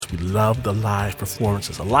We love the live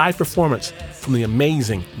performances. A live performance from the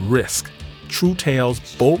amazing Risk, True Tales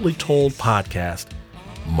Boldly Told podcast,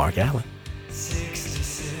 Mark Allen.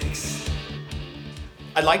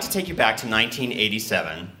 I'd like to take you back to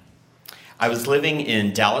 1987. I was living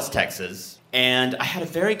in Dallas, Texas, and I had a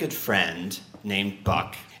very good friend named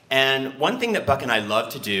Buck. And one thing that Buck and I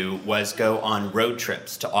loved to do was go on road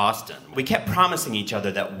trips to Austin. We kept promising each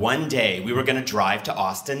other that one day we were going to drive to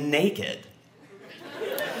Austin naked.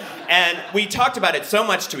 And we talked about it so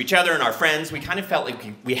much to each other and our friends, we kind of felt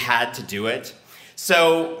like we had to do it.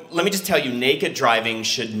 So let me just tell you, naked driving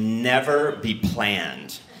should never be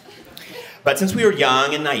planned. But since we were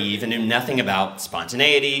young and naive and knew nothing about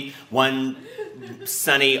spontaneity, one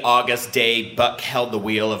sunny August day, Buck held the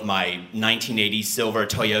wheel of my 1980 silver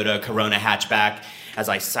Toyota Corona hatchback as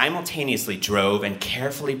I simultaneously drove and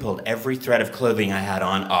carefully pulled every thread of clothing I had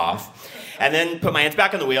on off, and then put my hands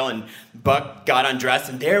back on the wheel, and Buck got undressed,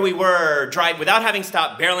 and there we were, drive without having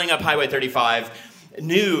stopped, barreling up Highway 35,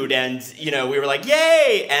 nude, and, we were like,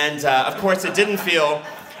 yay! And, of course, it didn't feel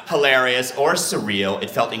hilarious or surreal. It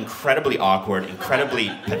felt incredibly awkward, incredibly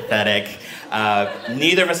pathetic.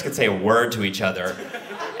 Neither of us could say a word to each other.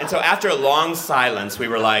 And so after a long silence, we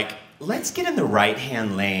were like, let's get in the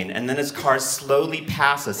right-hand lane, and then as cars slowly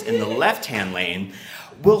pass us in the left-hand lane,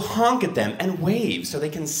 we'll honk at them and wave so they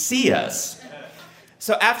can see us.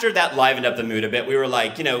 So after that livened up the mood a bit, we were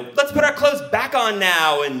like, let's put our clothes back on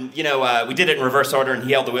now. And, we did it in reverse order, and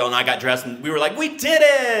he held the wheel and I got dressed, and we were like, we did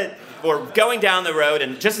it! We're going down the road,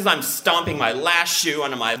 and just as I'm stomping my last shoe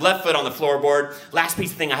onto my left foot on the floorboard, last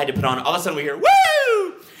piece of thing I had to put on, all of a sudden we hear,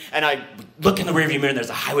 woo! And I look in the rearview mirror, and there's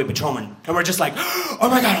a highway patrolman, and we're just like, oh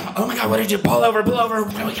my God, what did you pull over, what are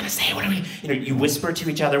we gonna say, you whisper to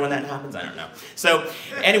each other when that happens, I don't know. So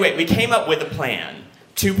anyway, we came up with a plan,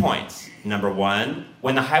 2 points. Number 1,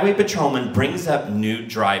 when the highway patrolman brings up nude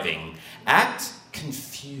driving, act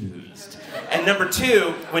confused. And number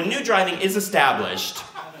 2, when nude driving is established,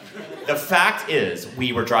 the fact is,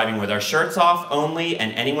 we were driving with our shirts off only,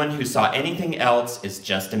 and anyone who saw anything else is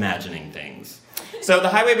just imagining things. So the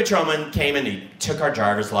highway patrolman came and he took our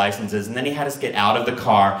driver's licenses, and then he had us get out of the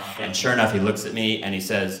car, and sure enough, he looks at me and he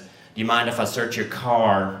says, do you mind if I search your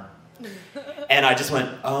car? And I just went,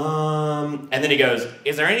 and then he goes,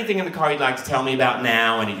 is there anything in the car you'd like to tell me about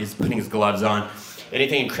now? And he's putting his gloves on.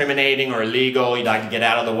 Anything incriminating or illegal you'd like to get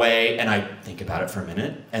out of the way? And I think about it for a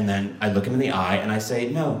minute, and then I look him in the eye and I say,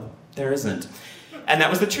 no. There isn't. And that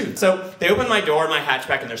was the truth. So they open my door, my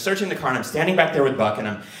hatchback, and they're searching the car, and I'm standing back there with Buck, and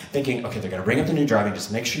I'm thinking, okay, they're going to bring up the new driving, just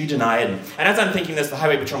make sure you deny it. And as I'm thinking this, the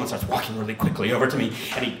highway patrolman starts walking really quickly over to me,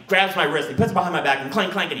 and he grabs my wrist, he puts it behind my back, and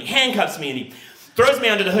clank, clank, and he handcuffs me, and he throws me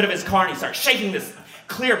under the hood of his car, and he starts shaking this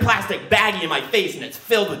clear plastic baggie in my face, and it's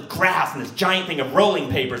filled with grass and this giant thing of rolling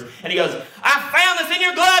papers. And he goes, I found this in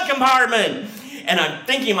your glove compartment. And I'm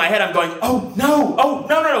thinking in my head, I'm going, oh, no,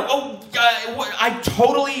 I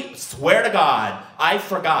totally swear to God, I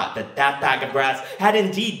forgot that bag of grass had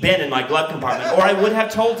indeed been in my glove compartment, or I would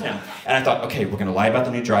have told him. And I thought, okay, we're going to lie about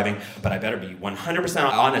the new driving, but I better be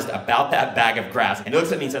 100% honest about that bag of grass. And he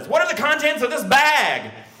looks at me and says, what are the contents of this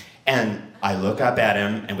bag? And I look up at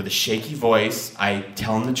him, and with a shaky voice, I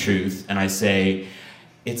tell him the truth, and I say,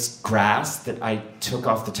 it's grass that I took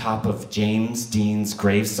off the top of James Dean's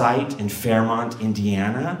gravesite in Fairmont,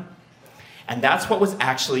 Indiana. And that's what was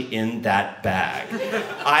actually in that bag.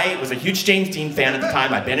 I was a huge James Dean fan at the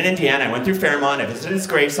time. I'd been in Indiana, I went through Fairmont, I visited his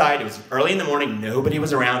gravesite. It was early in the morning, nobody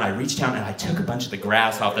was around. I reached down and I took a bunch of the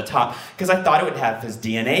grass off the top because I thought it would have his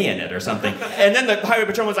DNA in it or something. And then the highway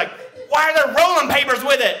patrolman was like, why are there rolling papers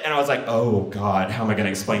with it? And I was like, oh God, how am I gonna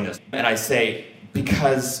explain this? And I say,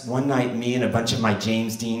 because one night me and a bunch of my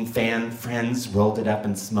James Dean fan friends rolled it up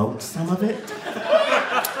and smoked some of it.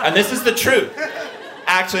 And this is the truth.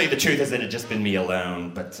 Actually, the truth is that it had just been me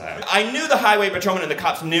alone, but I knew the highway patrolman and the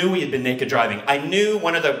cops knew we had been naked driving. I knew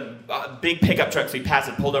one of the big pickup trucks we passed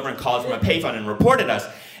had pulled over and called from a payphone and reported us.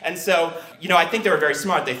 And so, I think they were very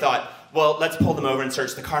smart. They thought, well, let's pull them over and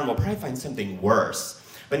search the car and we'll probably find something worse.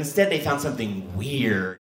 But instead they found something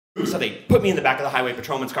weird. So they put me in the back of the highway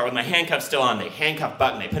patrolman's car with my handcuffs still on. They handcuffed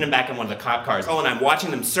Buck and they put him back in one of the cop cars. Oh, and I'm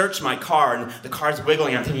watching them search my car and the car's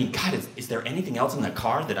wiggling. I'm thinking, God, is there anything else in the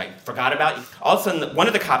car that I forgot about? All of a sudden, one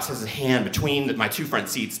of the cops has his hand between my two front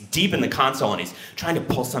seats, deep in the console, and he's trying to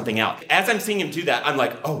pull something out. As I'm seeing him do that, I'm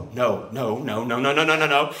like, oh, no.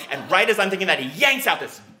 And right as I'm thinking that, he yanks out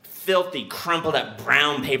this filthy, crumpled up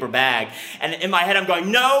brown paper bag. And in my head, I'm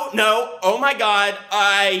going, no, oh my God,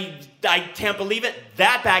 I can't believe it.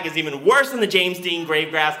 That bag is even worse than the James Dean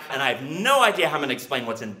grave grass, and I have no idea how I'm going to explain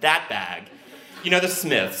what's in that bag. You know the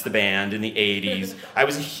Smiths, the band in the 80s. I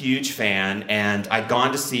was a huge fan, and I'd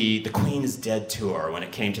gone to see the Queen is Dead tour when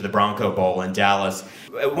it came to the Bronco Bowl in Dallas.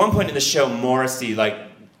 At one point in the show, Morrissey,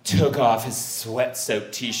 took off his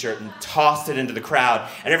sweat-soaked t-shirt and tossed it into the crowd,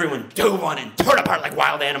 and everyone dove on it and tore it apart like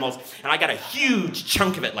wild animals, and I got a huge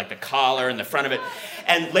chunk of it, like the collar and the front of it.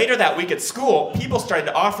 And later that week at school, people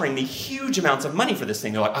started offering me huge amounts of money for this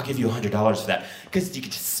thing. They're like, I'll give you $100 for that, because you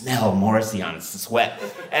could just smell Morrissey on its sweat.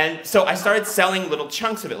 And so I started selling little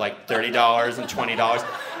chunks of it, like $30 and $20,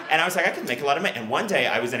 and I was like, I could make a lot of money. And one day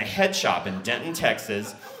I was in a head shop in Denton,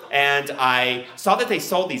 Texas, and I saw that they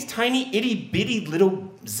sold these tiny, itty-bitty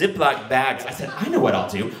little Ziploc bags. I said, I know what I'll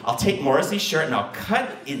do. I'll take Morrissey's shirt and I'll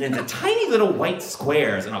cut it into tiny little white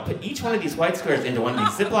squares, and I'll put each one of these white squares into one of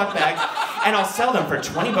these Ziploc bags, and I'll sell them for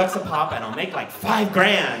 $20 a pop, and I'll make like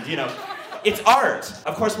 $5,000, you know. It's art.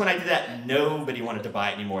 Of course, when I did that, nobody wanted to buy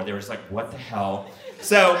it anymore. They were just like, what the hell?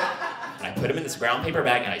 So I put them in this brown paper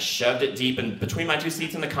bag, and I shoved it deep in between my two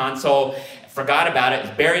seats in the console. Forgot about it. It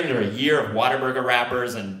was buried under a year of Whataburger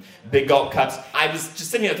wrappers and Big Gulp cups. I was just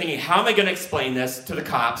sitting there thinking, how am I going to explain this to the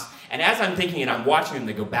cops? And as I'm thinking it, I'm watching them.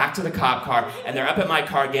 They go back to the cop car, and they're up at my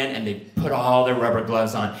car again, and they put all their rubber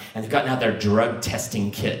gloves on, and they've gotten out their drug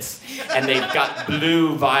testing kits. And they've got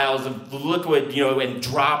blue vials of liquid, and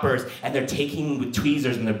droppers, and they're taking with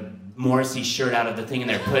tweezers and the Morrissey shirt out of the thing, and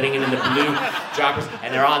they're putting it in the blue droppers,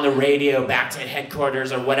 and they're on the radio back to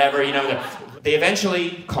headquarters or whatever, They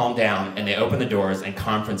eventually calmed down, and they opened the doors and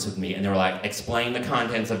conferenced with me, and they were like, explain the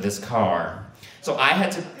contents of this car. So I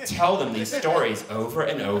had to tell them these stories over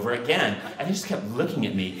and over again, and they just kept looking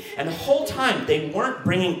at me. And the whole time, they weren't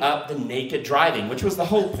bringing up the naked driving, which was the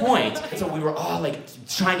whole point. And so we were all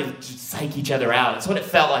trying to psych each other out. That's what it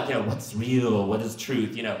felt like, what's real, what is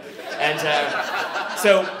truth, And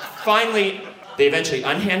so finally, they eventually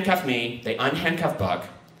unhandcuffed me, they unhandcuffed Buck.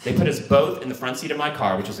 They put us both in the front seat of my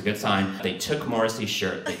car, which was a good sign. They took Morrissey's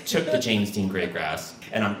shirt, they took the James Dean Graygrass,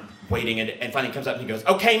 and I'm waiting, and finally comes up and he goes,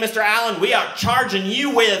 okay, Mr. Allen, we are charging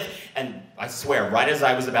you with, and I swear, right as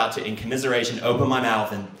I was about to, in commiseration, open my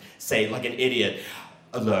mouth and say, like an idiot,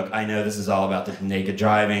 look, I know this is all about the naked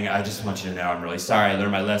driving. I just want you to know I'm really sorry. I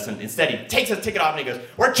learned my lesson. Instead, he takes his ticket off and he goes,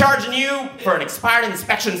 we're charging you for an expired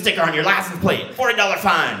inspection sticker on your license plate, $40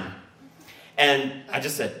 fine. And I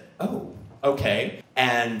just said, oh, okay.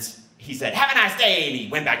 And he said, have a nice day, and he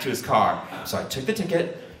went back to his car. So I took the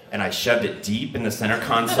ticket, and I shoved it deep in the center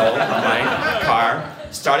console of my car,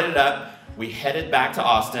 started it up, we headed back to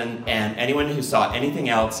Austin, and anyone who saw anything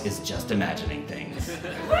else is just imagining things.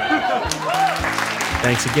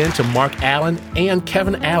 Thanks again to Mark Allen and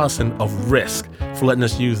Kevin Allison of Risk for letting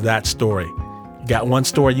us use that story. Got one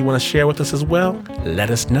story you want to share with us as well? Let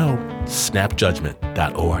us know.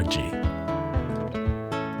 snapjudgment.org.